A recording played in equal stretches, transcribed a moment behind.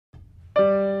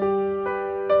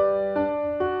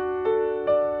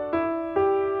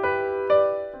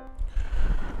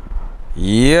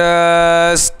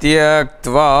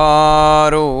Yastyaktvā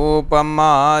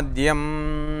rūpamadhyam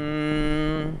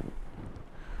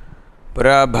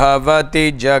prabhavati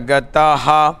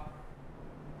jagataha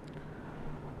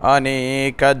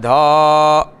anekadha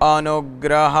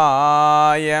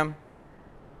anugrahaya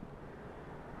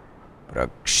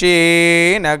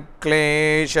prakshena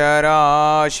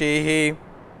klesharashihi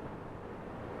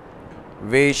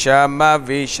vishama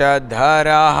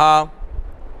vishadharaha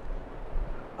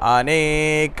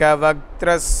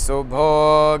anekavaktra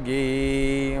subhogi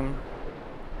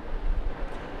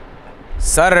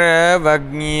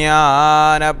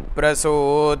sarvajnana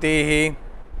prasutihi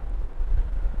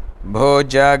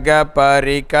bhujaga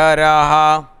parikaraha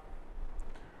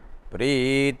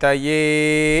pritaye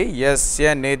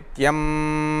yasya nityam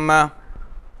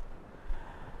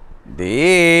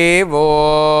devo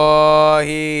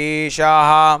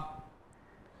hishaha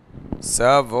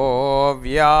savo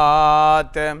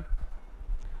vyat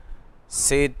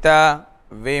sita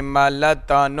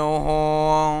vimalatanuhu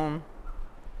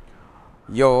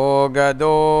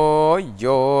yogado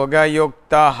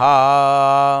yogayuktaha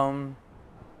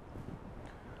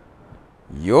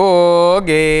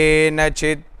yogena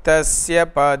chittasya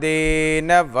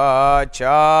padena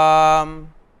vacham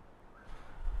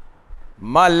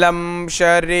malam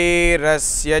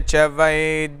sharirasya cha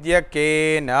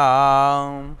vaidyakena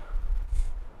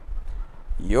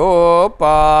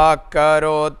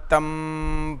yopakarotam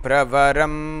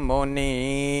pravaram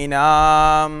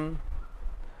muninam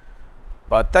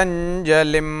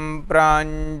patanjalim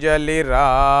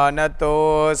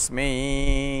pranjaliranatosmi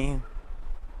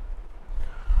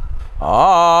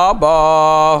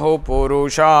abahu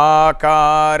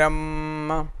purushakaram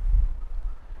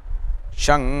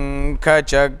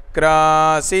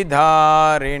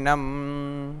shankhachakrasidharinam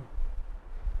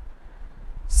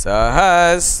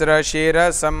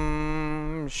sahasrashirasam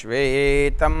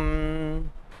shvetam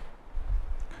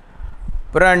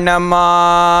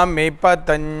pranamami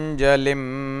patanjalim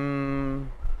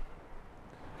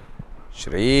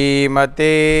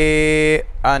Shrimate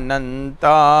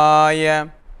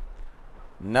Anantaya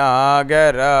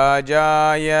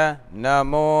Nagarajaya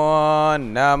Namo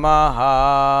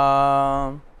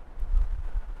Namaha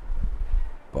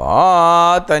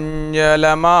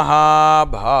Patanjala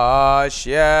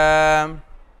Mahabhashya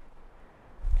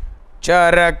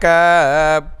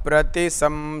Charaka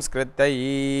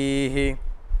Pratisamskritaihi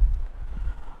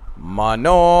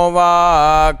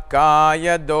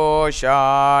Manovakaya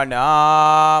Doshanam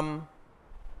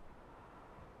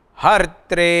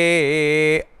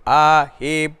Hartre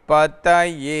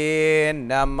Ahipataye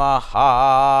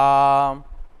Namaha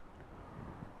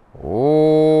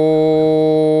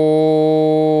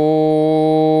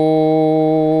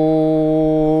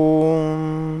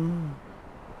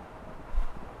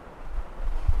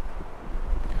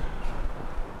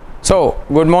So,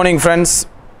 good morning friends.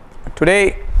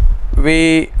 Today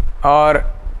we are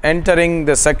entering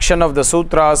the section of the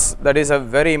sutras that is a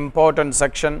very important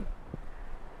section.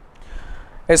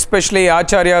 Especially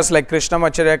Acharyas like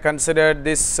Krishnamacharya considered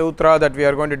this sutra that we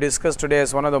are going to discuss today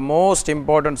as one of the most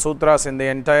important sutras in the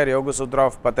entire Yogasutra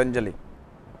of Patanjali.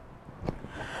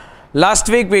 Last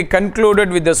week we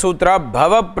concluded with the sutra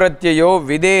Bhava Pratyayo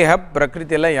Videha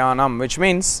Prakritilayanam, which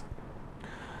means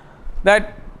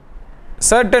that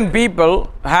certain people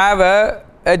have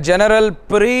a general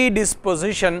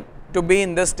predisposition to be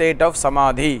in the state of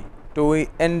samadhi, to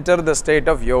enter the state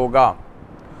of yoga.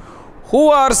 Who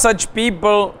are such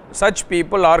people? Such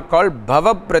people are called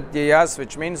Bhava Pratyayas,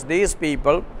 which means these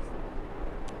people,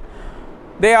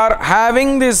 they are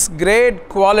having this great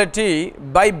quality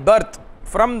by birth,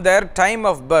 from their time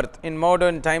of birth. In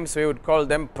modern times we would call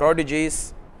them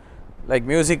prodigies, like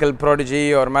musical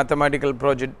prodigy or mathematical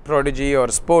prodigy or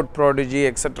sport prodigy,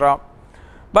 etc.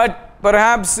 But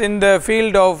perhaps in the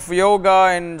field of yoga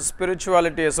and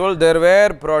spirituality as well, there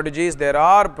were prodigies, there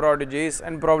are prodigies,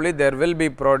 and probably there will be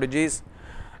prodigies.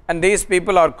 And these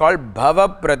people are called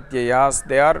Bhava Pratyayas.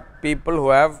 They are people who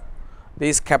have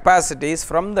these capacities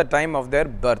from the time of their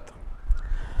birth.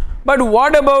 But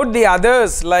what about the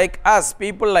others like us,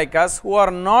 people like us, who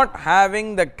are not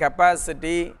having the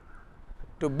capacity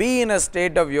to be in a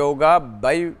state of yoga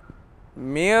by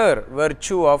mere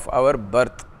virtue of our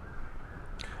birth?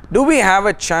 Do we have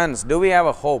a chance? Do we have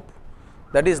a hope?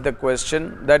 That is the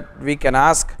question that we can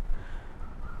ask.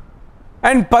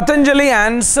 And Patanjali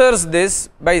answers this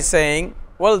by saying,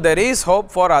 well, there is hope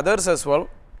for others as well.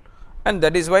 And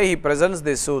that is why he presents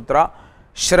this sutra,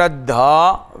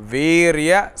 Shraddha,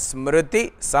 Virya,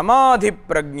 Smriti, Samadhi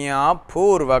Prajna,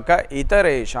 Purvaka,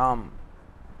 Itaresham.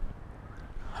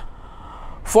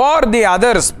 For the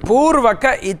others,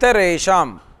 Purvaka,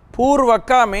 Itaresham,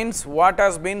 Purvaka means what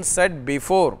has been said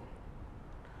before.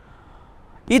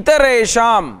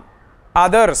 Itaresham,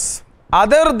 others,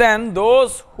 other than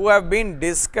those who have been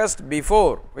discussed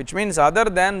before, which means other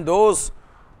than those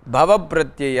bhava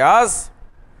pratyayas.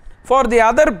 For the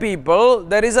other people,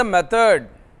 there is a method.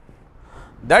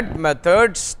 That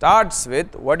method starts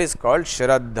with what is called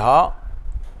Shraddha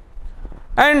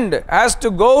and has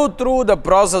to go through the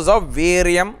process of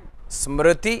Viryam,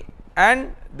 Smriti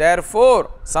and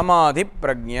therefore Samadhi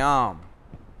Prajna.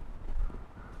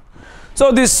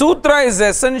 So this sutra is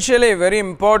essentially a very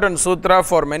important sutra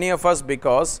for many of us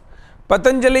because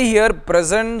Patanjali here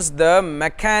presents the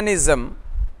mechanism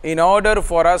in order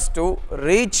for us to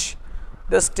reach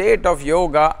the state of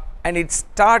yoga, and it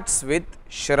starts with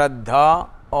Shraddha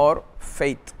or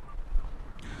faith.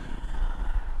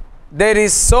 There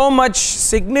is so much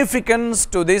significance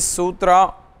to this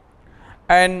sutra,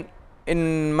 and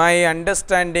in my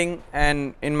understanding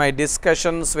and in my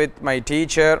discussions with my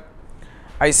teacher,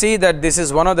 I see that this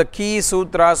is one of the key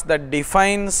sutras that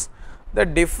defines the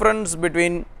difference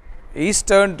between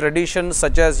Eastern traditions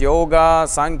such as yoga,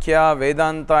 Sankhya,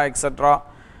 Vedanta, etc.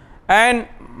 and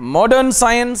modern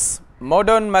science,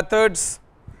 modern methods,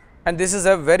 and this is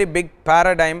a very big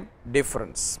paradigm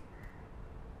difference.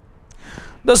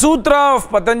 The Sutra of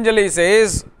Patanjali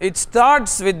says it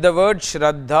starts with the word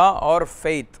Shraddha or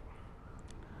faith.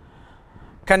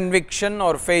 Conviction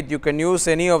or faith, you can use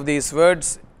any of these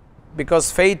words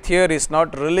because faith here is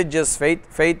not religious faith.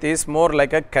 Faith is more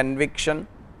like a conviction,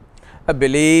 a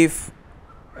belief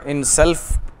in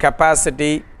self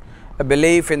capacity, a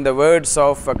belief in the words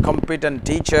of a competent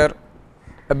teacher,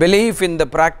 a belief in the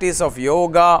practice of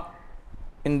yoga.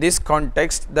 In this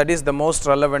context, that is the most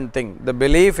relevant thing, the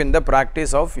belief in the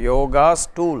practice of yoga's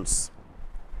tools.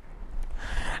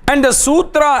 And the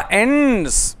sutra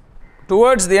ends,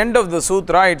 towards the end of the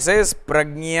sutra, it says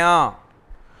Prajna.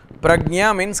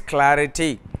 Prajna means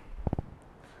clarity.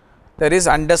 There is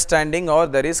understanding or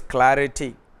there is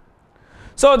clarity.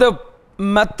 So the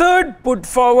method put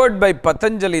forward by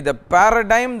Patanjali, the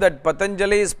paradigm that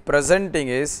Patanjali is presenting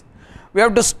is, we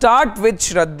have to start with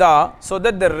Shraddha so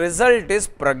that the result is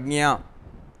Prajna.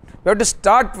 We have to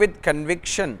start with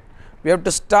conviction. We have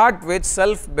to start with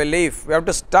self-belief. We have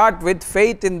to start with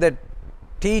faith in the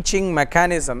teaching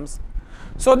mechanisms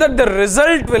so that the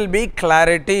result will be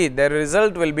clarity. The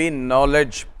result will be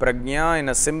knowledge. Prajna in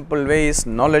a simple way is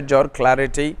knowledge or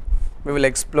clarity. We will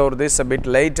explore this a bit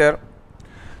later.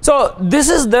 So this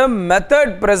is the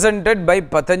method presented by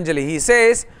Patanjali. He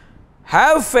says,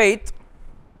 have faith.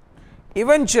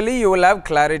 Eventually you will have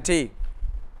clarity.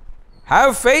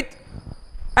 Have faith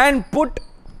and put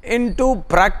into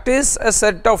practice a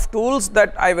set of tools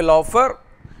that I will offer.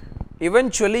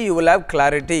 Eventually you will have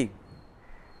clarity.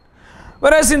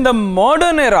 Whereas in the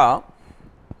modern era,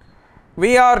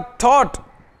 we are taught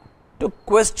to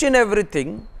question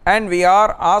everything and we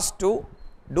are asked to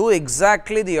do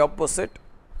exactly the opposite.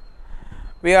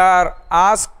 We are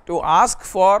asked to ask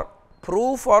for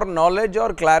proof or knowledge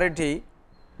or clarity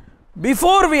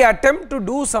before we attempt to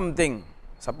do something.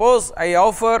 Suppose I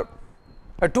offer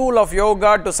a tool of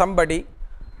yoga to somebody.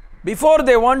 Before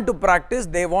they want to practice,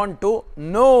 they want to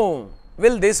know,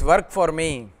 will this work for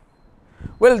me?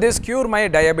 Will this cure my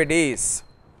diabetes?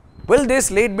 Will this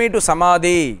lead me to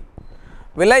samadhi?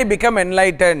 Will I become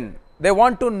enlightened? They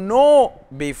want to know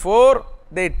before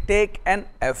they take an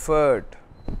effort.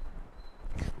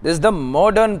 This is the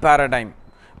modern paradigm.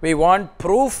 We want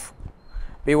proof.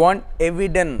 We want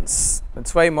evidence.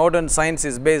 That's why modern science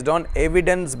is based on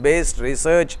evidence-based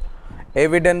research.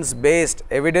 Evidence-based.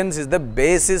 Evidence is the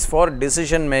basis for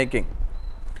decision making.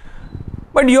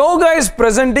 But yoga is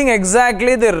presenting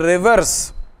exactly the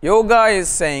reverse. Yoga is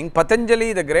saying,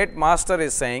 Patanjali, the great master,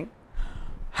 is saying,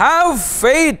 have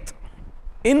faith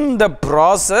in the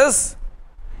process.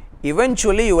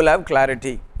 Eventually you will have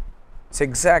clarity. It's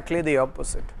exactly the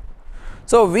opposite.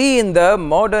 So we in the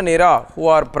modern era who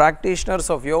are practitioners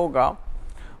of yoga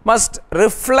must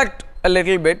reflect a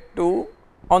little bit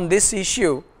on this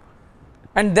issue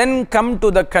and then come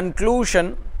to the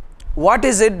conclusion, what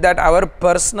is it that our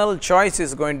personal choice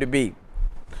is going to be?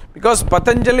 Because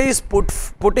Patanjali is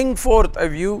putting forth a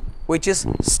view which is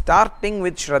starting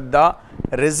with Shraddha,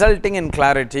 resulting in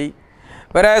clarity,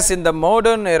 whereas in the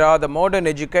modern era, the modern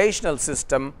educational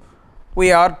system,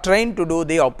 we are trained to do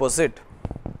the opposite.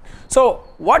 So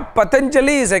what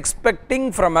Patanjali is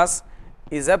expecting from us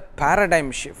is a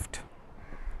paradigm shift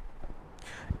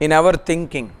in our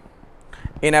thinking,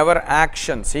 in our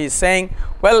actions. He is saying,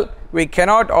 well, we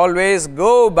cannot always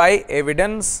go by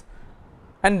evidence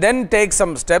and then take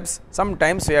some steps.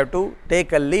 Sometimes we have to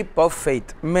take a leap of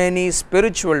faith. Many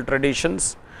spiritual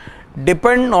traditions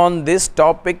depend on this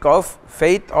topic of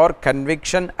faith or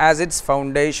conviction as its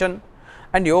foundation,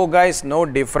 and yoga is no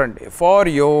different. For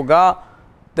yoga,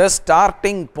 the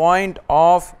starting point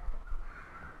of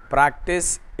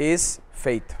practice is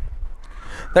faith.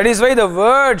 That is why the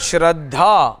word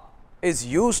Shraddha is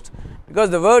used, because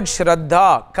the word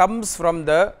Shraddha comes from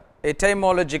the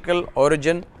etymological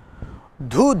origin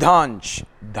Dhudhanch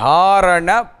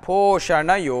Dharana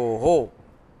Poshana Yoho.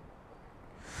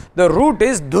 The root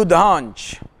is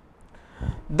Dhudhanch.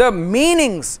 The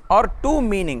meanings are two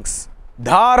meanings.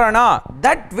 Dharana,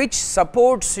 that which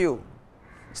supports you.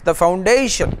 It's the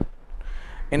foundation.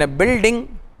 In a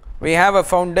building, we have a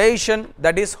foundation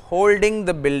that is holding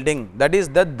the building. That is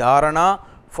the dharana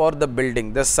for the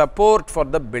building, the support for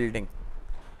the building.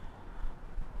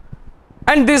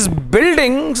 And this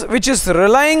building which is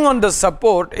relying on the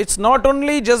support, it's not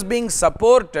only just being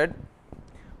supported,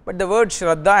 but the word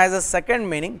Shraddha has a second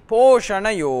meaning,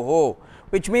 Poshana Yoho,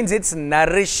 which means it's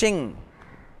nourishing.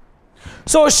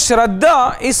 So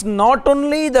Shraddha is not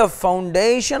only the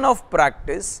foundation of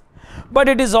practice, but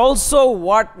it is also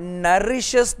what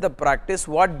nourishes the practice,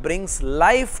 what brings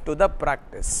life to the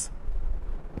practice.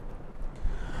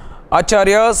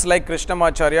 Acharyas like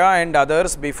Krishnamacharya and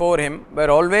others before him were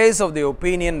always of the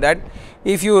opinion that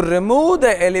if you remove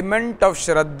the element of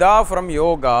Shraddha from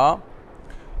yoga,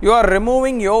 you are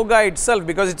removing yoga itself,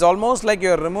 because it's almost like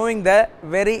you are removing the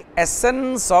very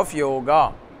essence of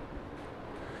yoga.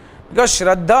 Because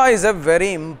Shraddha is a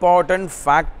very important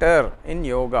factor in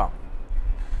yoga.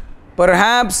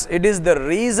 Perhaps it is the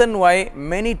reason why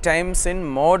many times in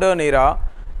modern era,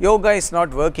 yoga is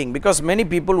not working, because many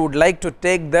people would like to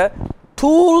take the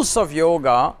tools of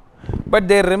yoga, but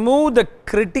they remove the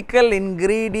critical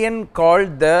ingredient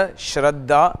called the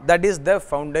Shraddha, that is the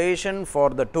foundation for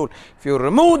the tool. If you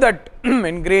remove that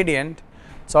ingredient,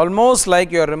 it's almost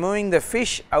like you are removing the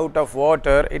fish out of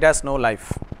water, it has no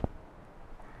life.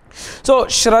 So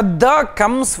Shraddha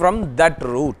comes from that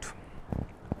root.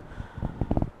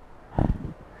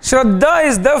 Shraddha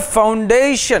is the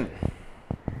foundation.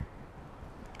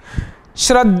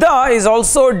 Shraddha is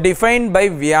also defined by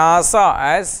Vyasa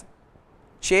as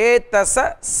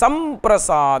Chetasa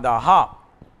Samprasadaha.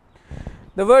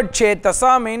 The word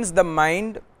Chetasa means the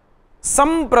mind.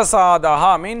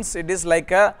 Samprasadaha means it is like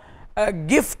a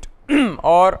gift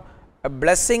or a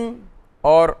blessing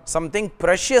or something,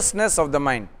 preciousness of the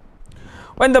mind.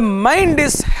 When the mind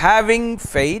is having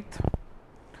faith,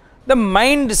 the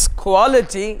mind's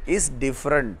quality is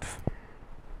different.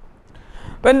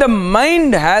 When the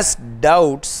mind has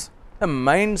doubts, the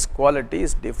mind's quality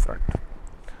is different.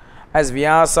 As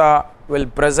Vyasa will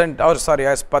present,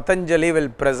 as Patanjali will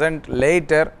present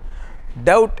later,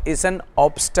 doubt is an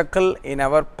obstacle in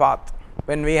our path.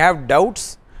 When we have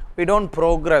doubts, we don't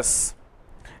progress.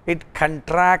 It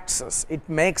contracts us, it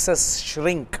makes us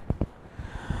shrink.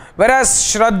 Whereas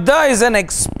Shraddha is an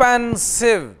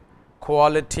expansive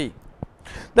quality.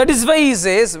 That is why he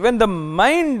says, when the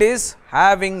mind is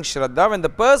having Shraddha, when the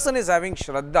person is having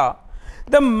Shraddha,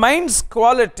 the mind's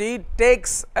quality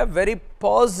takes a very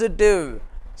positive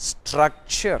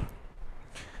structure.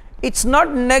 It's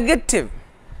not negative.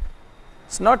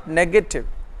 It's not negative.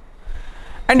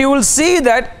 And you will see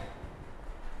that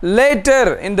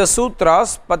later in the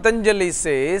sutras, Patanjali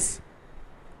says,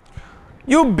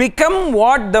 you become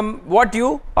what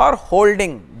you are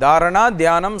holding. Dharana,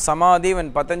 Dhyanam, Samadhi,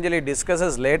 when Patanjali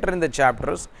discusses later in the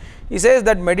chapters, he says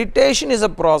that meditation is a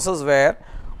process where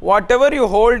whatever you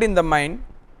hold in the mind,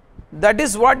 that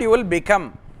is what you will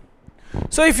become.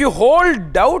 So if you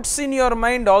hold doubts in your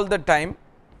mind all the time,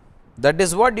 that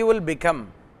is what you will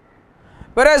become.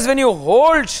 Whereas when you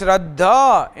hold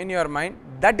Shraddha in your mind,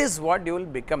 that is what you will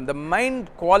become. The mind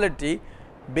quality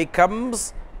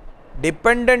becomes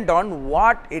dependent on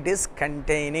what it is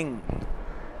containing.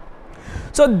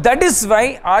 So that is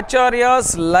why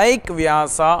Acharyas like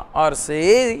Vyasa are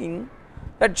saying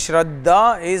that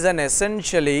Shraddha is an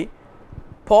essentially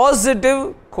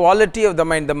positive quality of the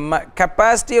mind, the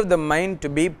capacity of the mind to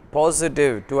be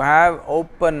positive, to have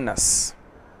openness.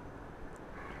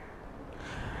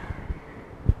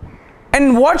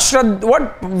 And what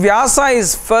Vyasa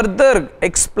is further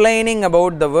explaining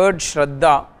about the word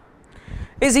Shraddha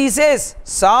is, he says,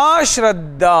 Sa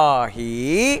Shraddha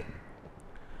hi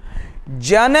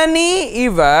Janani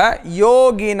iva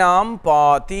yoginam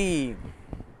pati.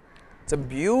 It's a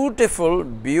beautiful,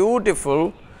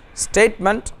 beautiful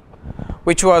statement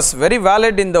which was very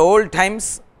valid in the old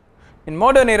times. In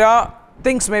modern era,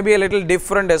 things may be a little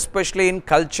different, especially in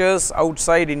cultures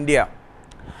outside India.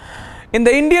 In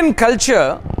the Indian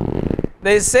culture,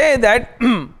 they say that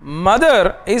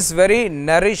mother is very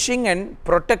nourishing and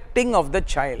protecting of the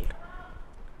child.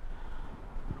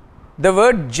 The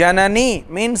word Janani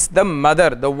means the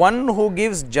mother. The one who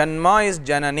gives Janma is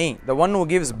Janani. The one who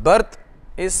gives birth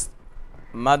is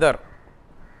mother.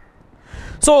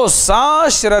 So, Sa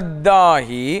Shraddha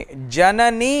hi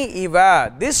Janani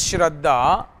iva. This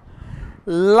Shraddha,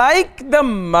 like the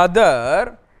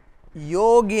mother,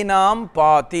 Yoginam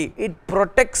Pati. It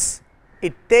protects,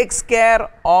 it takes care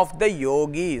of the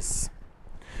yogis.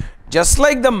 Just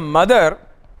like the mother,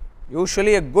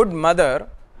 usually a good mother,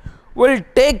 will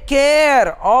take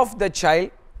care of the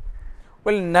child,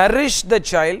 will nourish the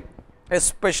child,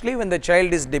 especially when the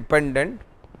child is dependent.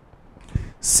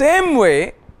 Same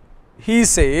way, he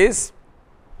says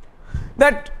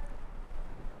that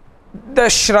the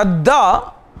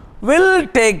Shraddha will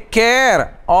take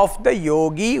care of the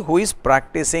yogi who is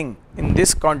practicing. In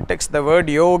this context, the word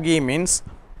yogi means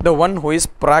the one who is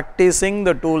practicing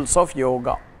the tools of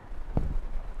yoga.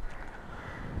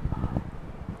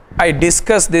 I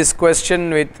discussed this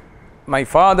question with my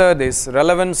father, this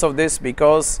relevance of this,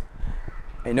 because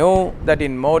I know that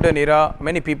in modern era,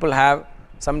 many people have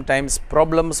sometimes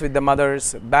problems with the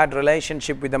mothers, bad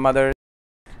relationship with the mothers.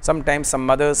 Sometimes some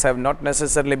mothers have not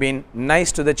necessarily been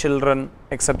nice to the children,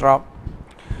 etc.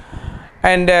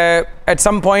 And at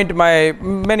some point,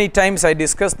 many times I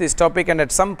discussed this topic, and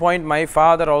at some point my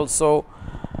father also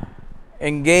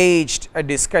engaged a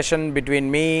discussion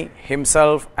between me,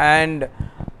 himself, and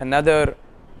another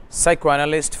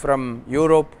psychoanalyst from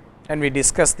Europe, and we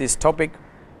discussed this topic.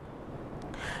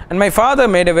 And my father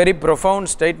made a very profound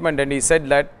statement, and he said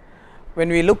that when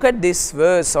we look at this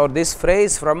verse or this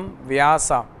phrase from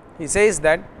Vyasa, he says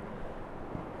that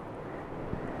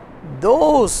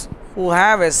those who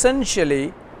have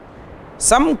essentially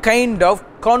some kind of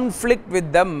conflict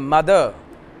with the mother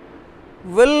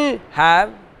will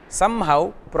have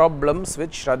somehow problems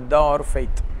with Shraddha or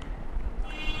faith.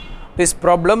 These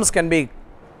problems can be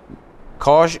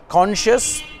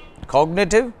conscious,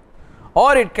 cognitive,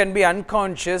 or it can be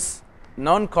unconscious,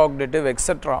 non-cognitive,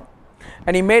 etc.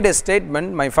 And he made a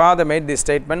statement, my father made this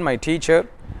statement, my teacher,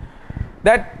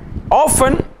 that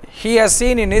often he has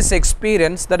seen in his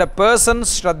experience that a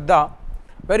person's Shraddha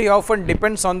very often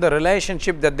depends on the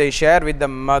relationship that they share with the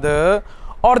mother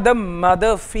or the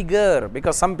mother figure,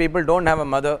 because some people don't have a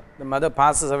mother, the mother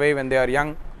passes away when they are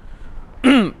young.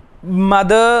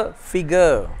 Mother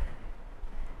figure.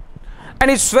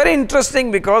 And it's very interesting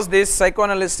because this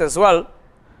psychoanalyst as well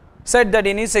said that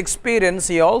in his experience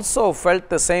he also felt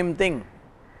the same thing.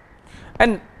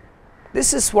 And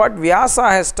this is what Vyasa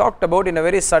has talked about in a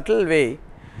very subtle way,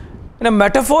 in a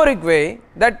metaphoric way,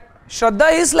 that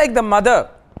Shraddha is like the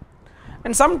mother.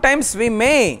 And sometimes we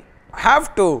may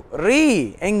have to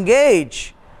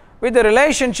re-engage with the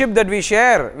relationship that we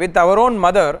share with our own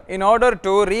mother in order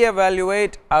to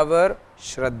re-evaluate our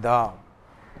Shraddha.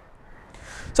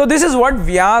 So this is what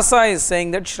Vyasa is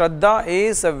saying, that Shraddha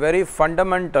is a very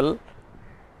fundamental,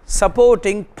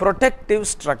 supporting, protective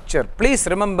structure. Please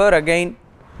remember again,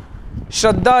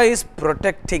 Shraddha is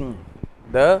protecting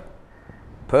the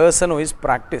person who is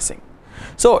practicing.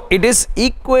 So it is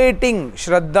equating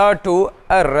Shraddha to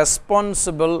a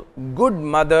responsible, good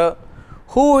mother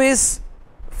who is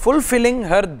fulfilling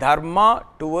her dharma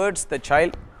towards the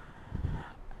child.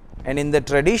 And in the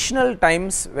traditional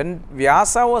times when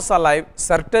Vyasa was alive,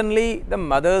 certainly the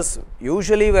mothers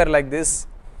usually were like this.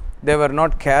 They were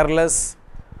not careless.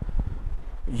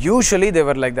 Usually they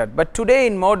were like that. But today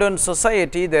in modern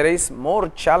society there is more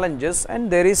challenges,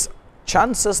 and there is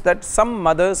chances that some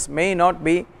mothers may not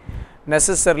be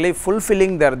necessarily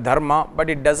fulfilling their dharma, but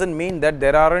it doesn't mean that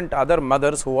there aren't other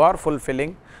mothers who are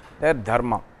fulfilling their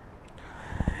dharma.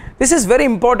 This is very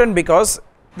important because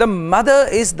the mother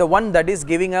is the one that is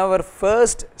giving our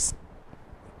first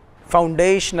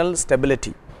foundational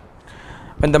stability.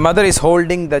 When the mother is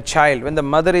holding the child, when the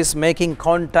mother is making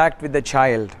contact with the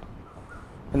child,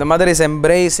 when the mother is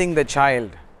embracing the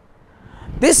child,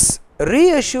 this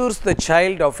reassures the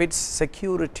child of its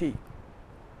security.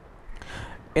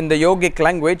 In the yogic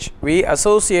language, we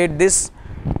associate this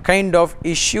kind of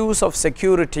issues of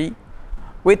security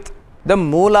with the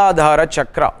Mooladhara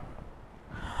chakra.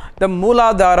 The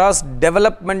Mooladhara's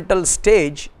developmental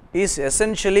stage is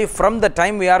essentially from the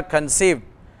time we are conceived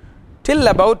till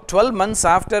about 12 months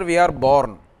after we are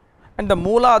born. And the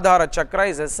Mooladhara chakra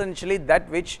is essentially that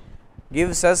which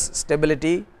gives us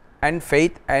stability and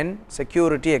faith and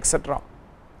security, etc.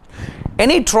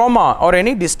 Any trauma or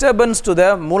any disturbance to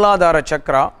the Mooladhara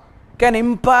chakra can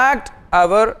impact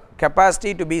our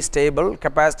capacity to be stable,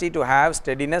 capacity to have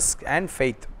steadiness and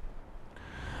faith.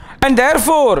 And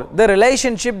therefore, the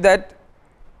relationship that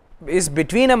is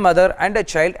between a mother and a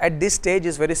child at this stage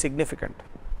is very significant.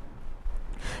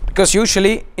 Because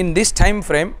usually in this time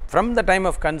frame, from the time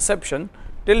of conception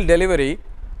till delivery,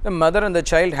 the mother and the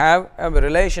child have a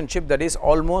relationship that is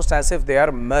almost as if they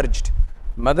are merged.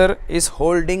 Mother is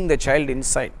holding the child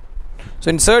inside. So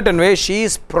in certain way, she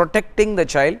is protecting the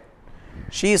child.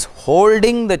 She is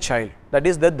holding the child. That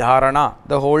is the dharana,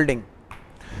 the holding.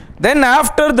 Then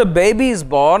after the baby is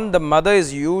born, the mother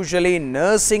is usually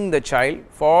nursing the child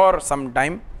for some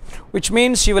time, which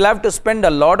means she will have to spend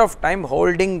a lot of time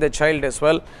holding the child as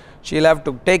well. She will have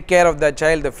to take care of the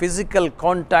child. The physical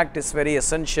contact is very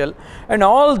essential. And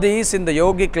all these in the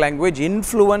yogic language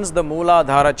influence the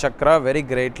Mooladhara chakra very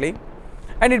greatly.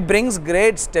 And it brings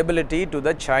great stability to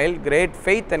the child, great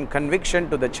faith and conviction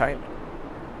to the child.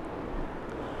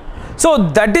 So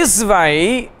that is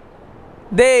why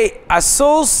they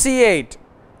associate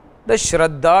the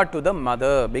Shraddha to the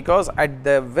mother, because at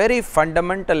the very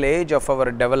fundamental age of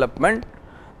our development,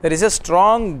 there is a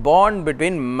strong bond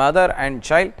between mother and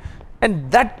child,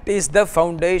 and that is the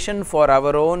foundation for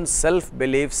our own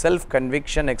self-belief,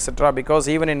 self-conviction, etc. Because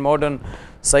even in modern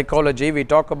psychology, we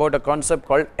talk about a concept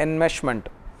called enmeshment.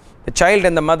 The child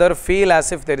and the mother feel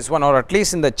as if there is one, or at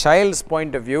least in the child's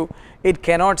point of view, it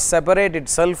cannot separate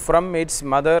itself from its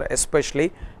mother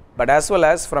especially, but as well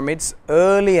as from its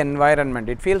early environment.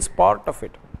 It feels part of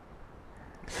it.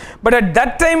 But at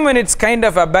that time when it's kind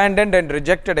of abandoned and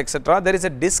rejected, etc., there is a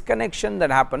disconnection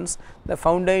that happens. The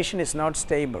foundation is not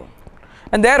stable,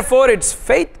 and therefore its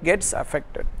faith gets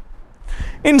affected.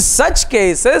 In such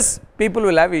cases, people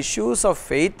will have issues of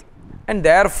faith, and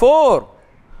therefore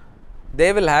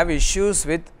they will have issues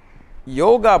with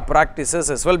yoga practices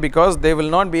as well, because they will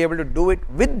not be able to do it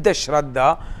with the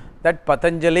Shraddha that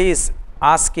Patanjali is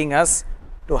asking us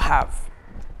to have.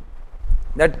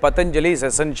 That Patanjali is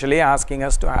essentially asking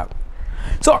us to have.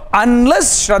 So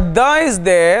unless Shraddha is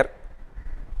there,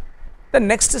 the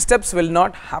next steps will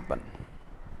not happen.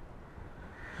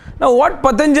 Now what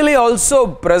Patanjali also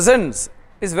presents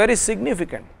is very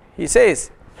significant. He says,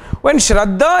 when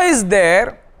Shraddha is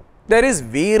there, there is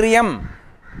Viryam.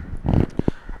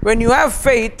 When you have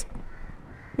faith,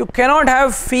 you cannot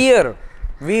have fear.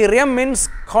 Viryam means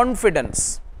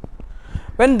confidence.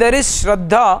 When there is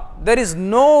Shraddha, there is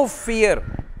no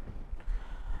fear.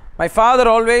 My father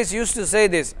always used to say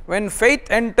this: when faith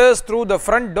enters through the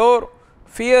front door,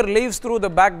 fear leaves through the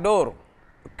back door.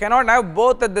 You cannot have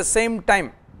both at the same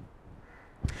time.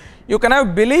 You can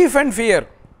have belief and fear,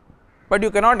 but you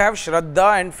cannot have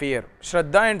Shraddha and fear.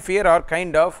 Shraddha and fear are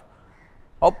kind of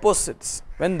opposites.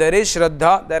 When there is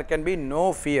Shraddha, there can be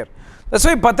no fear. That's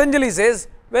why Patanjali says,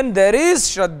 when there is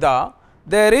Shraddha,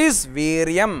 there is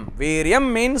Viryam.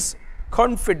 Viryam means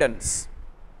confidence.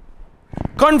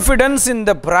 Confidence in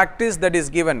the practice that is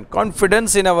given.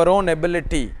 Confidence in our own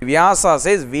ability. Vyasa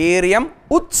says Viryam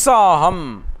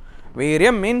Utsaham.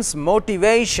 Viryam means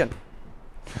motivation.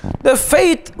 The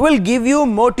faith will give you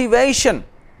motivation,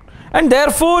 and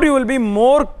therefore you will be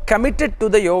more committed to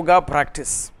the yoga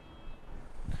practice.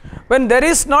 When there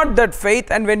is not that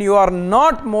faith, and when you are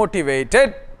not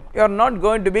motivated, you are not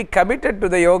going to be committed to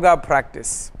the yoga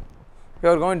practice. You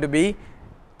are going to be,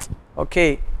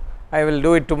 okay, I will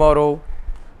do it tomorrow,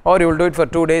 or you will do it for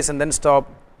 2 days and then stop.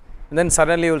 And then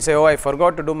suddenly you will say, oh, I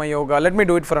forgot to do my yoga, let me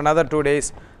do it for another 2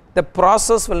 days. The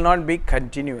process will not be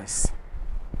continuous.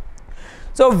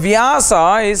 So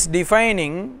Vyasa is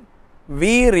defining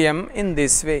Viryam in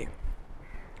this way.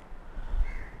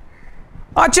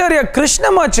 Acharya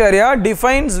Krishnamacharya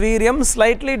defines Viryam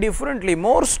slightly differently,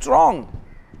 more strong.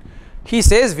 He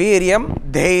says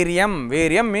Viryam, Dhairyam.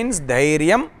 Viryam means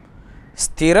Dhairyam,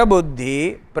 Sthira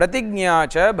Buddhi, Pratignya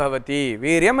cha Bhavati.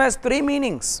 Viryam has 3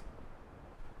 meanings.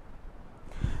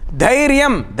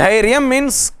 Dhairyam. Dhairyam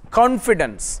means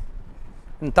confidence.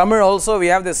 In Tamil also we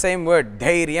have the same word.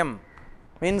 Dhairyam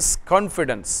means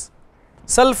confidence,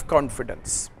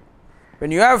 self-confidence.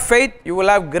 When you have faith, you will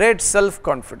have great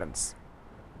self-confidence.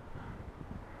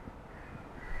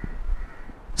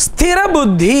 Sthira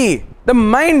Buddhi. The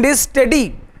mind is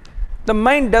steady. The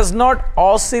mind does not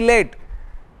oscillate.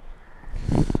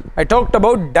 I talked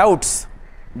about doubts.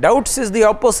 Doubts is the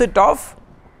opposite of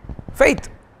faith.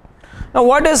 Now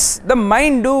what does the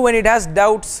mind do when it has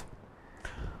doubts?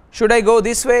 Should I go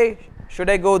this way?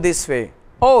 Should I go this way?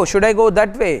 Oh, should I go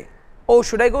that way? Oh,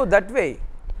 should I go that way?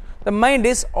 The mind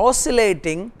is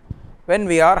oscillating when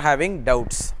we are having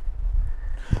doubts.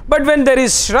 But when there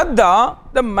is Shraddha,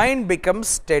 the mind becomes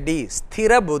steady.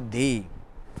 Sthira Buddhi.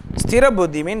 Sthira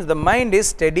Buddhi means the mind is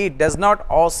steady, it does not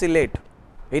oscillate.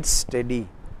 It's steady.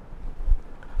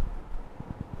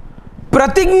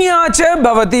 Pratignya cha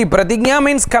bhavati. Pratignya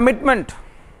means commitment.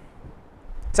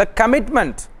 It's a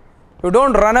commitment. You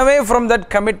don't run away from that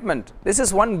commitment. This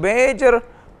is one major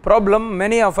problem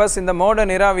many of us in the modern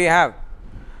era we have.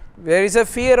 There is a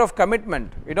fear of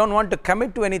commitment. We don't want to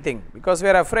commit to anything because we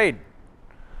are afraid.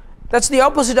 That's the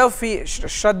opposite of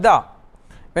Shraddha.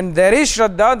 When there is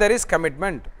Shraddha, there is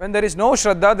commitment. When there is no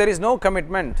Shraddha, there is no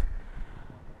commitment.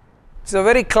 It's a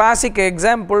very classic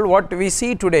example what we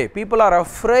see today. People are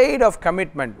afraid of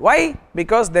commitment. Why?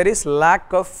 Because there is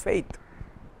lack of faith.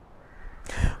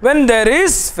 When there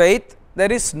is faith,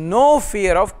 there is no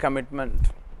fear of commitment.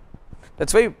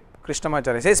 That's why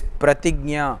Krishnamacharya says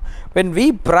pratignya. When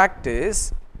we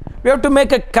practice, we have to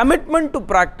make a commitment to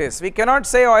practice. We cannot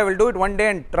say, oh, I will do it one day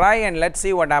and try and let's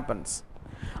see what happens.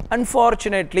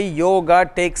 Unfortunately, yoga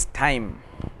takes time.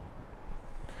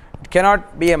 It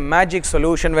cannot be a magic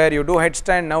solution where you do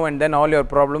headstand now and then all your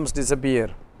problems disappear.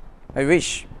 I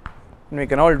wish. We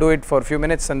can all do it for a few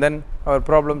minutes and then our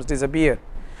problems disappear.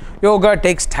 Yoga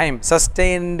takes time.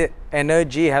 Sustained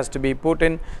energy has to be put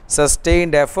in.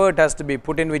 Sustained effort has to be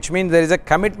put in, which means there is a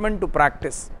commitment to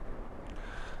practice.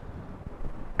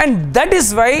 And that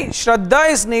is why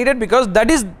Shraddha is needed, because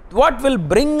that is what will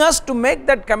bring us to make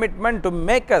that commitment, to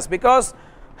make us. Because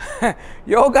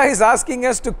yoga is asking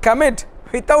us to commit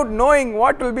without knowing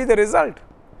what will be the result.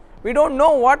 We don't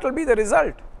know what will be the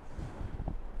result.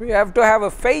 We have to have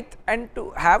a faith and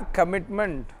to have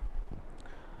commitment.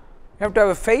 You have to have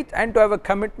a faith and to have a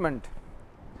commitment.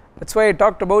 That's why I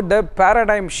talked about the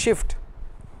paradigm shift.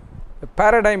 The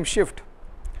paradigm shift.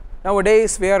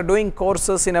 Nowadays we are doing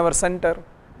courses in our center.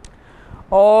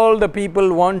 All the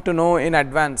people want to know in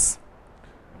advance,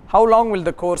 how long will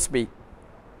the course be?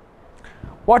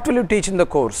 What will you teach in the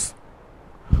course?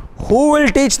 Who will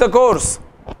teach the course?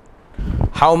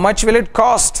 How much will it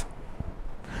cost?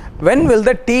 When will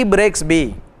the tea breaks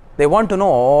be? They want to know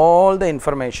all the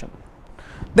information.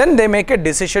 Then they make a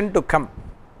decision to come.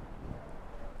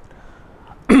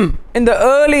 In the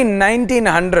early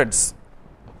 1900s,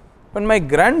 when my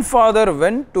grandfather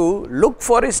went to look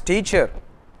for his teacher,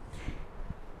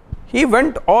 he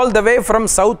went all the way from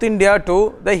South India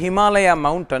to the Himalaya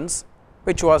mountains,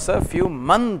 which was a few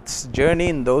months journey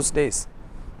in those days.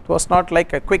 It was not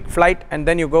like a quick flight and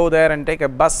then you go there and take a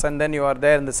bus and then you are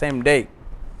there in the same day.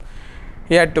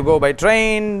 He had to go by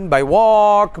train, by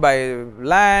walk, by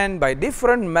land, by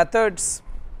different methods.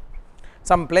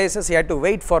 Some places he had to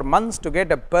wait for months to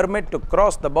get a permit to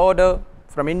cross the border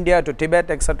from India to Tibet,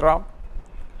 etc.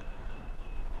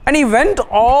 And he went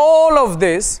all of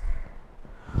this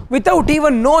without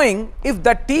even knowing if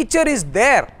the teacher is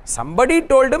there. Somebody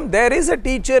told him there is a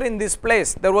teacher in this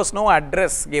place. There was no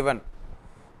address given,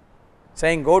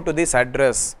 saying go to this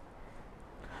address.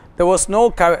 There was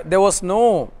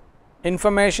no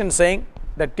information saying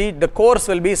that the course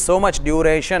will be so much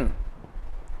duration.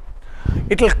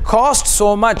 It will cost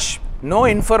so much. No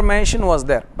information was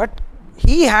there. But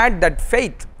he had that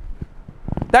faith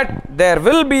that there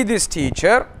will be this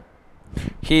teacher.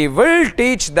 He will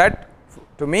teach that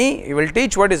to me. He will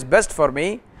teach what is best for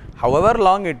me. However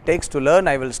long it takes to learn,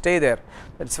 I will stay there.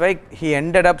 That's why he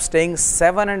ended up staying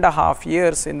 7.5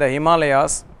 years in the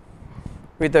Himalayas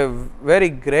with a very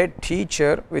great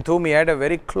teacher with whom he had a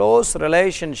very close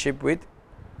relationship with,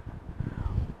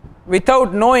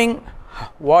 without knowing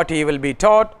what he will be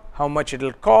taught, how much it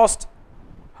will cost,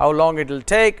 how long it will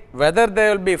take, whether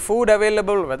there will be food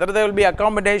available, whether there will be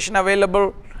accommodation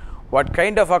available, what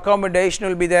kind of accommodation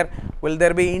will be there, will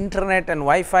there be internet and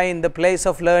Wi-Fi in the place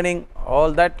of learning.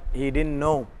 All that he didn't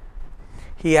know.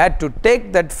 He had to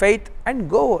take that faith and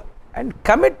go and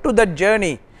commit to that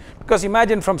journey. Because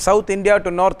imagine from South India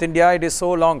to North India, it is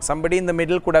so long. Somebody in the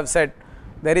middle could have said,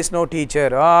 there is no teacher.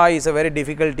 He's a very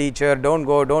difficult teacher. Don't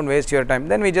go, don't waste your time.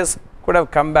 Then we just could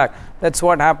have come back. That's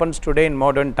what happens today in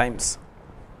modern times.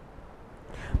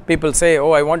 People say,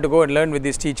 oh, I want to go and learn with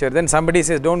this teacher. Then somebody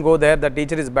says, don't go there. The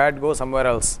teacher is bad. Go somewhere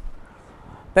else.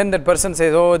 Then that person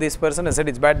says, oh, this person has said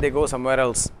it's bad. They go somewhere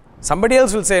else. Somebody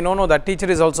else will say, no, that teacher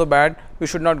is also bad. You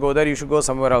should not go there. You should go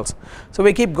somewhere else. So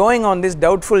we keep going on this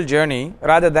doubtful journey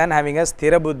rather than having a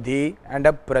sthira buddhi and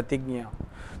a pratignya.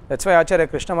 That's why Acharya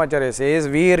Krishnamacharya says,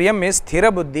 Viryam is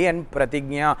sthira buddhi and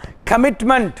pratignya.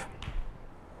 Commitment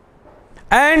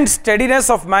and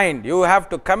steadiness of mind. You have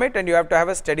to commit and you have to have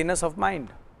a steadiness of mind.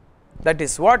 That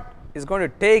is what is going to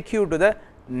take you to the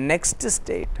next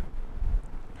state.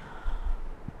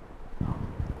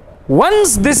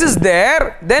 Once this is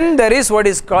there, then there is what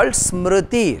is called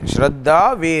smriti.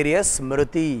 Shraddha, Virya,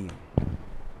 smriti.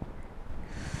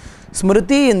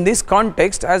 Smriti in this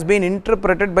context has been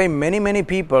interpreted by many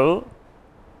people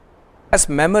as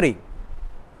memory.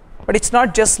 But it's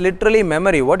not just literally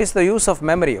memory. What is the use of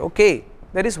memory? Okay,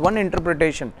 There is one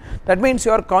interpretation. That means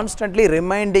you are constantly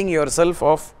reminding yourself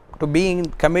of to being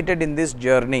committed in this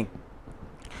journey.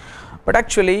 But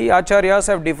actually, Acharyas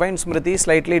have defined Smriti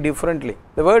slightly differently.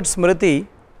 The word Smriti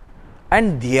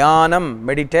and Dhyanam,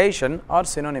 meditation, are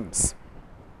synonyms.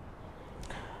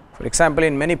 For example,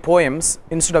 in many poems,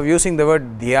 instead of using the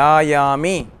word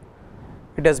Dhyayami,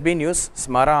 it has been used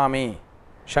Smarami.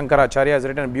 Shankaracharya has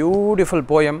written a beautiful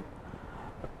poem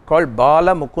called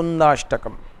Bala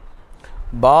Mukundashtakam.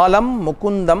 Balam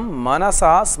Mukundam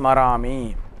Manasa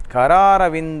Smarami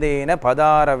Kararavindena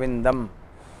Padaravindam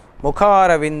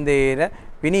Mukharavindena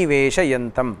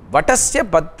Viniveshayantam Vatasya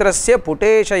Patrasya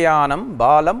Puteshayanam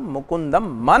Balam Mukundam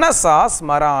Manasa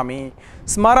Smarami.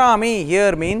 Smarami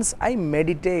here means I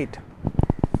meditate,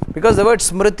 because the word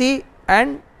Smriti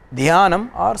and Dhyanam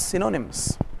are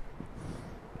synonyms.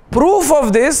 Proof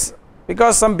of this,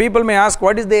 because some people may ask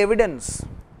what is the evidence,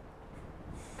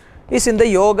 is in the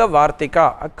Yoga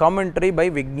Vartika, a commentary by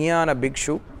Vijnana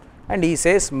Bhikshu, and he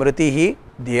says Smritihi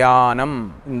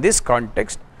Dhyanam. In this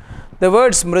context, the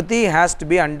word Smriti has to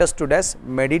be understood as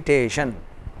meditation.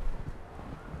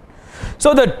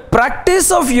 So the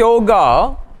practice of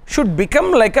yoga should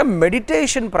become like a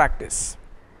meditation practice.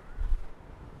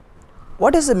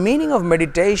 What is the meaning of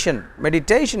meditation?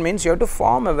 Meditation means you have to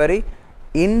form a very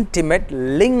intimate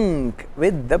link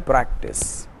with the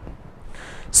practice,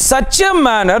 such a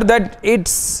manner that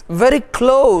it's very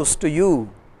close to you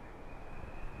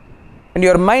and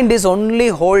your mind is only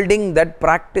holding that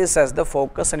practice as the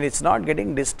focus and it's not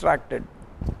getting distracted.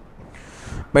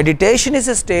 Meditation is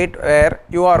a state where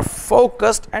you are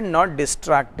focused and not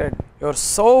distracted. You are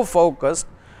so focused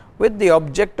with the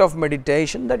object of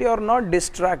meditation that you are not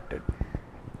distracted.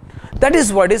 That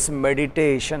is what is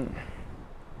meditation.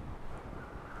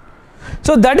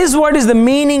 So that is what is the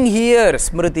meaning here,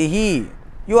 Smritihi.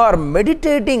 You are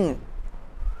meditating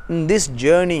in this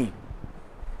journey.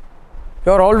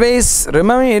 You are always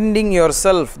reminding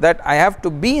yourself that I have to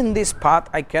be in this path,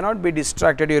 I cannot be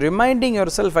distracted. You are reminding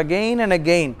yourself again and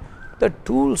again the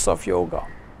tools of yoga.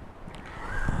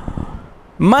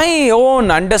 My own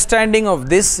understanding of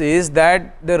this is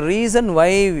that the reason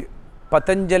why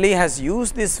Patanjali has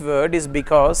used this word is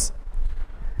because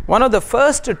one of the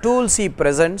first tools he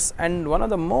presents and one of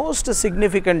the most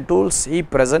significant tools he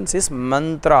presents is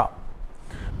mantra.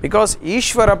 Because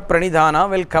Ishvara Pranidhana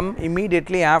will come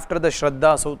immediately after the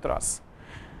Shraddha Sutras.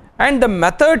 And the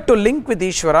method to link with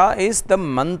Ishvara is the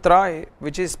mantra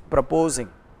which is proposing.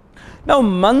 Now,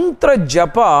 mantra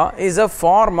japa is a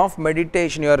form of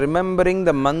meditation. You are remembering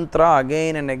the mantra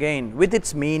again and again with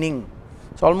its meaning.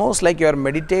 It's almost like you are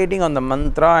meditating on the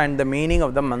mantra and the meaning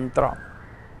of the mantra.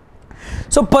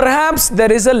 So, perhaps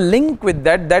there is a link with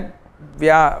that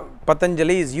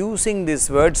Patanjali is using this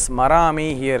word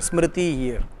Smarami here, Smriti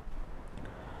here.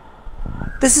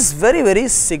 This is very, very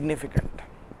significant.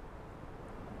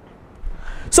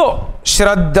 So,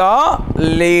 Shraddha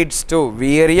leads to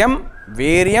Viryam,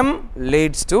 Viryam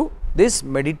leads to this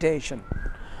meditation.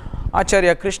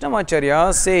 Acharya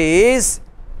Krishnamacharya says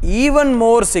even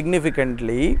more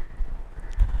significantly,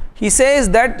 he says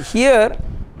that here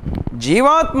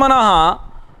Jivatmanaha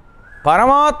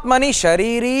Paramatmani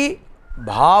Shariri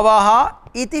Bhavaha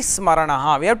iti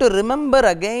Smaranaha. We have to remember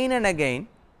again and again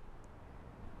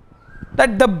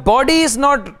that the body is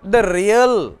not the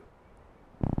real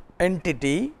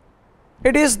entity,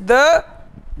 it is the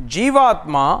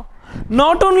Jivatma.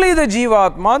 Not only the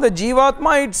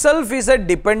Jivatma itself is a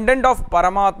dependent of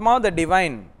Paramatma, the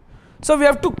divine. So we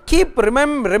have to keep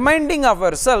reminding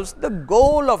ourselves the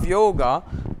goal of yoga,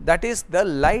 that is the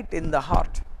light in the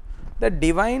heart, the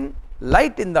divine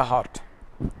light in the heart.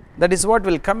 That is what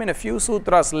will come in a few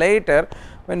sutras later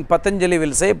when Patanjali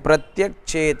will say Pratyak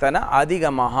Chetana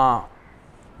Adhigamaha.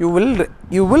 You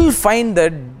will find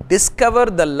discover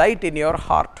the light in your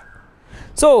heart.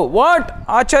 So what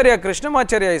Acharya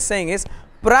Krishnamacharya is saying is,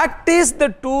 practice the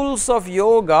tools of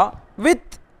yoga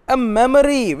with a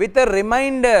memory, with a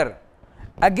reminder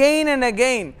again and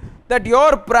again that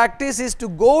your practice is to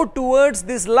go towards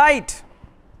this light,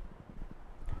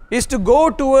 is to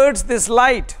go towards this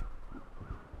light,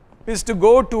 is to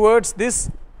go towards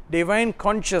this divine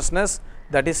consciousness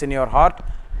that is in your heart.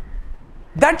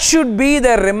 That should be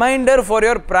the reminder for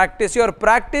your practice. Your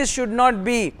practice should not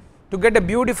be to get a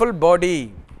beautiful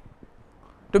body,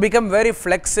 to become very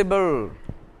flexible,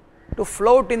 to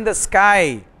float in the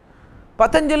sky.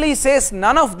 Patanjali says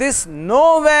none of this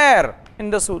nowhere in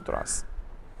the sutras.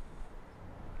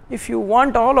 If you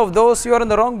want all of those, you are in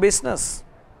the wrong business.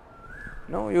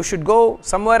 No, you should go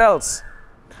somewhere else.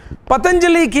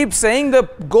 Patanjali keeps saying the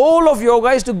goal of yoga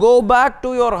is to go back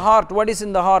to your heart. What is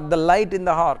in the heart? The light in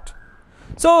the heart.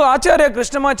 So Acharya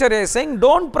Krishnamacharya is saying,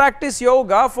 don't practice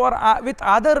yoga with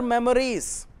other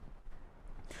memories.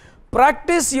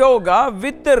 Practice yoga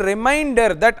with the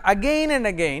reminder that again and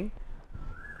again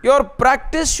your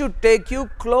practice should take you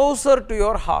closer to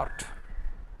your heart.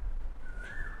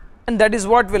 And that is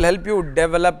what will help you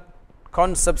develop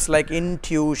concepts like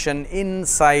intuition,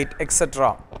 insight,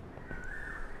 etc.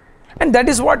 And that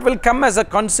is what will come as a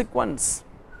consequence.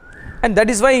 And that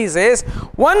is why he says,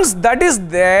 once that is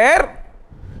there,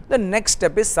 the next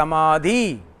step is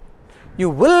samadhi. You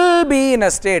will be in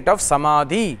a state of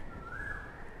samadhi.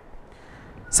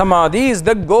 Samadhi is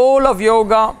the goal of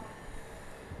yoga.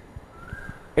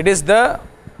 It is the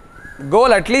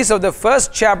goal at least of the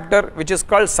first chapter, which is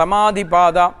called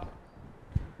Samadhipada.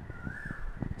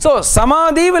 So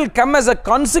samadhi will come as a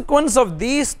consequence of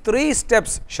these three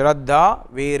steps: Shraddha,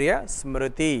 Virya,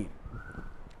 Smriti.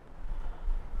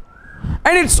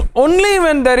 And it's only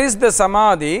when there is the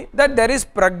samadhi that there is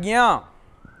prajna.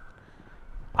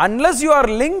 Unless you are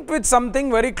linked with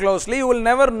something very closely, you will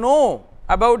never know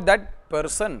about that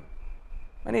person.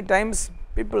 Many times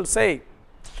people say,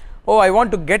 oh, I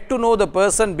want to get to know the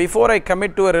person before I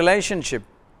commit to a relationship.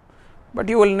 But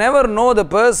you will never know the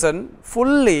person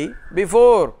fully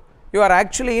before you are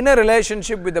actually in a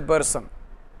relationship with the person.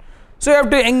 So you have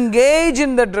to engage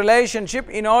in that relationship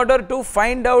in order to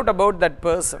find out about that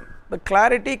person. The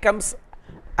clarity comes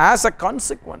as a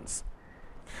consequence.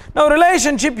 Now,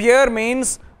 relationship here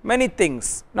means many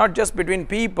things, not just between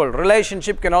people.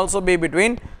 Relationship can also be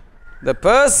between the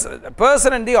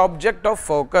person and the object of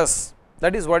focus.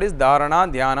 That is what is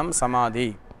dharana, dhyanam,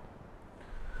 samadhi.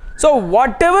 So,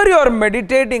 whatever you are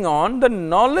meditating on, the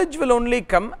knowledge will only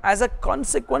come as a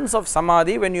consequence of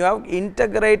samadhi when you have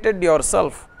integrated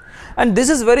yourself. And this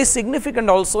is very significant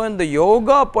also in the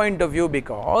yoga point of view,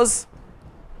 because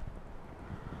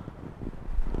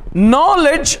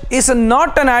knowledge is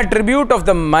not an attribute of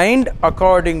the mind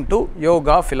according to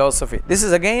yoga philosophy. This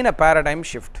is again a paradigm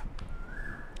shift.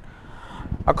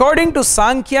 According to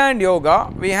Sankhya and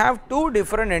yoga, we have two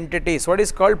different entities, what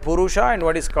is called Purusha and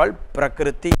what is called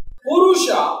Prakriti.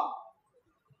 Purusha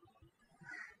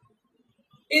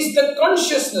is the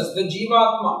consciousness, the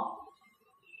Jivatma.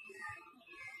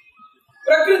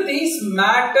 Prakriti is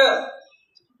matter.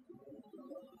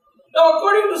 Now,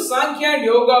 according to Sankhya and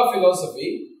yoga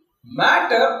philosophy,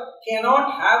 matter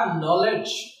cannot have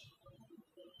knowledge.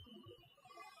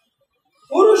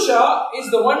 Purusha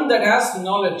is the one that has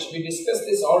knowledge. We discussed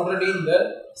this already in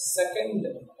the second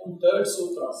and third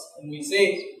sutras. And we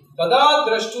say, Tada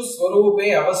drashtu swarupe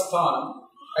avasthanam.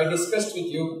 I discussed with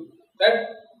you that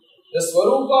the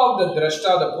swarupa of the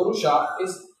drashta, the Purusha,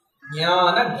 is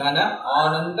Jnana Ghana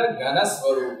Ananda Ghana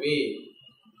Swarupe.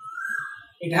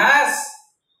 It has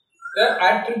the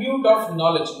attribute of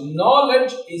knowledge.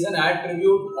 Knowledge is an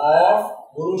attribute of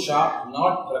Purusha,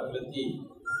 not Prakriti.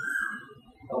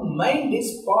 Now, mind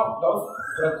is part of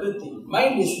Prakriti.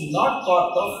 Mind is not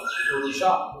part of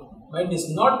Purusha. Mind is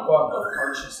not part of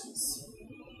consciousness.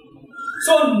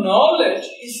 So, knowledge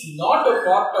is not a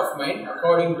part of mind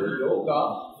according to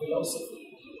yoga philosophy.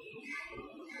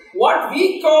 What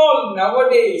we call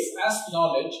nowadays as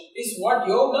knowledge is what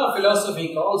yoga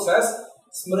philosophy calls as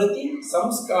Smriti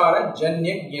Samskara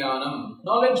Janya Jnanam.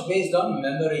 Knowledge based on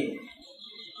memory.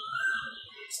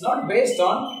 It's not based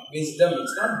on wisdom.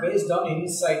 It's not based on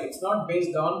insight. It's not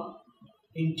based on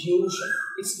intuition.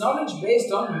 It's knowledge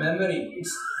based on memory.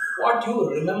 It's what you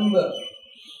remember.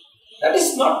 That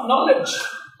is not knowledge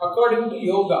according to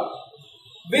yoga.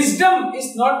 Wisdom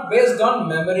is not based on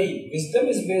memory. Wisdom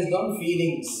is based on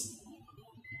feelings.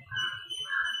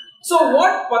 So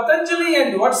what Patanjali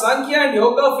and what Sankhya and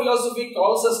yoga philosophy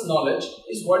calls as knowledge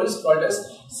is what is called as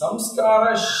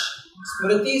samskara,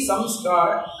 smriti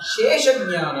samskara, shesha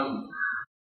jnanam.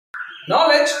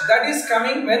 Knowledge that is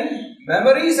coming when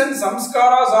memories and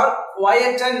samskaras are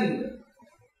quietened.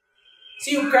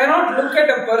 See, you cannot look at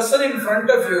a person in front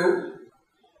of you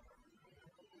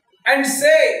and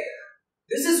say,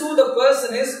 this is who the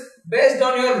person is based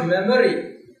on your memory.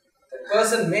 The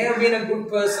person may have been a good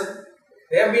person.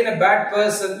 They have been a bad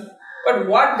person, but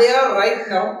what they are right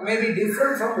now may be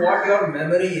different from what your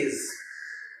memory is.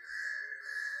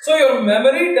 So your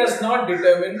memory does not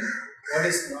determine what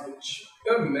is knowledge.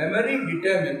 Your memory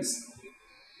determines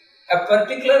a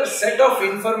particular set of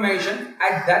information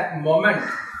at that moment.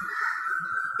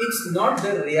 It's not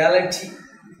the reality.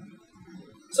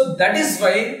 So that is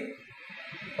why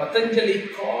Patanjali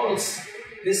calls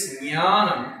this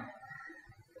jnanam,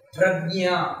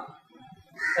 prajna,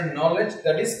 a knowledge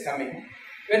that is coming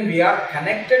when we are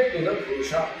connected to the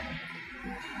Purusha,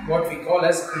 what we call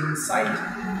as insight,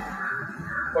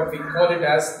 what we call it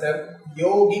as the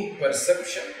yogic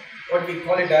perception, what we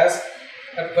call it as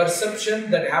a perception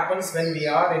that happens when we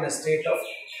are in a state of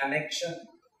connection.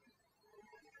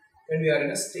 When we are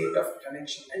in a state of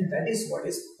connection, and that is what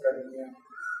is prajna.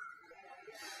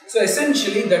 So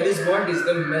essentially that is what is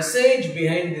the message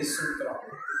behind this sutra.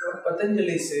 What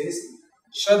Patanjali says,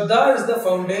 Shraddha is the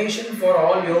foundation for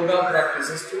all yoga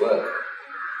practices to work.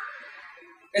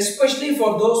 Especially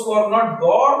for those who are not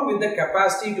born with the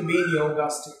capacity to be in yoga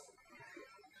state.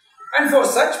 And for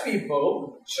such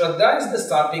people, Shraddha is the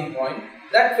starting point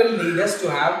that will lead us to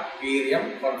have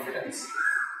Viryam, confidence.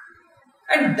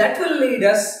 And that will lead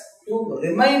us to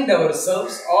remind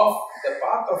ourselves of the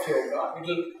path of yoga. It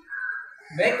will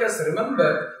make us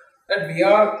remember that we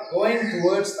are going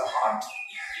towards the heart.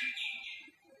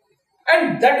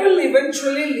 And that will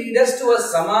eventually lead us to a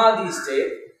Samadhi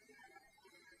state.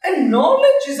 And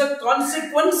knowledge is a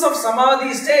consequence of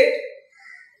Samadhi state.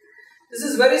 This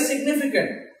is very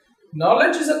significant.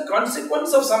 Knowledge is a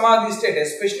consequence of Samadhi state,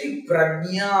 especially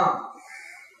Prajna.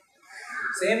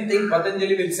 Same thing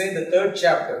Patanjali will say in the 3rd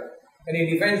chapter. When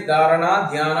he defines Dharana,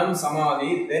 Dhyanam,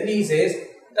 Samadhi, then he says,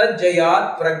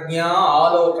 Tajjayat Prajna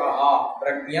Alokaha.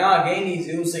 Prajna again he is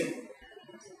using.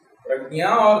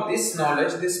 Prajna, or this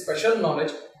knowledge, this special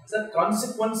knowledge, is a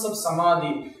consequence of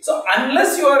Samadhi. So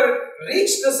unless you are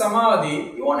reached the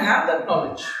Samadhi, you won't have that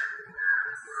knowledge.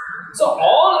 So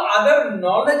all other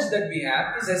knowledge that we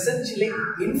have is essentially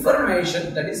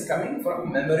information that is coming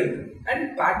from memory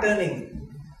and patterning.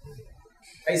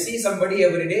 I see somebody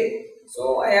every day,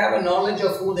 so I have a knowledge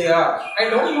of who they are. I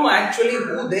don't know actually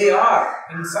who they are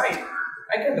inside.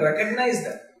 I can recognize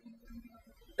them.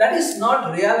 That is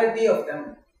not reality of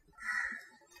them.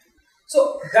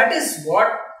 So that is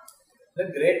what the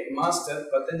great master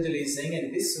Patanjali is saying,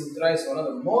 and this sutra is one of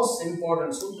the most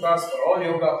important sutras for all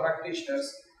yoga practitioners.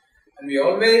 And we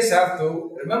always have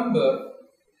to remember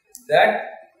that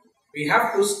we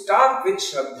have to start with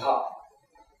Shraddha.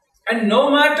 And no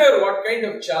matter what kind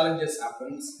of challenges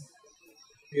happens,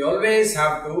 we always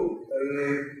have to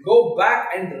go back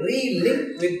and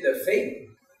re-link with the faith.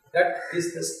 That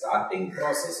is the starting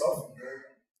process of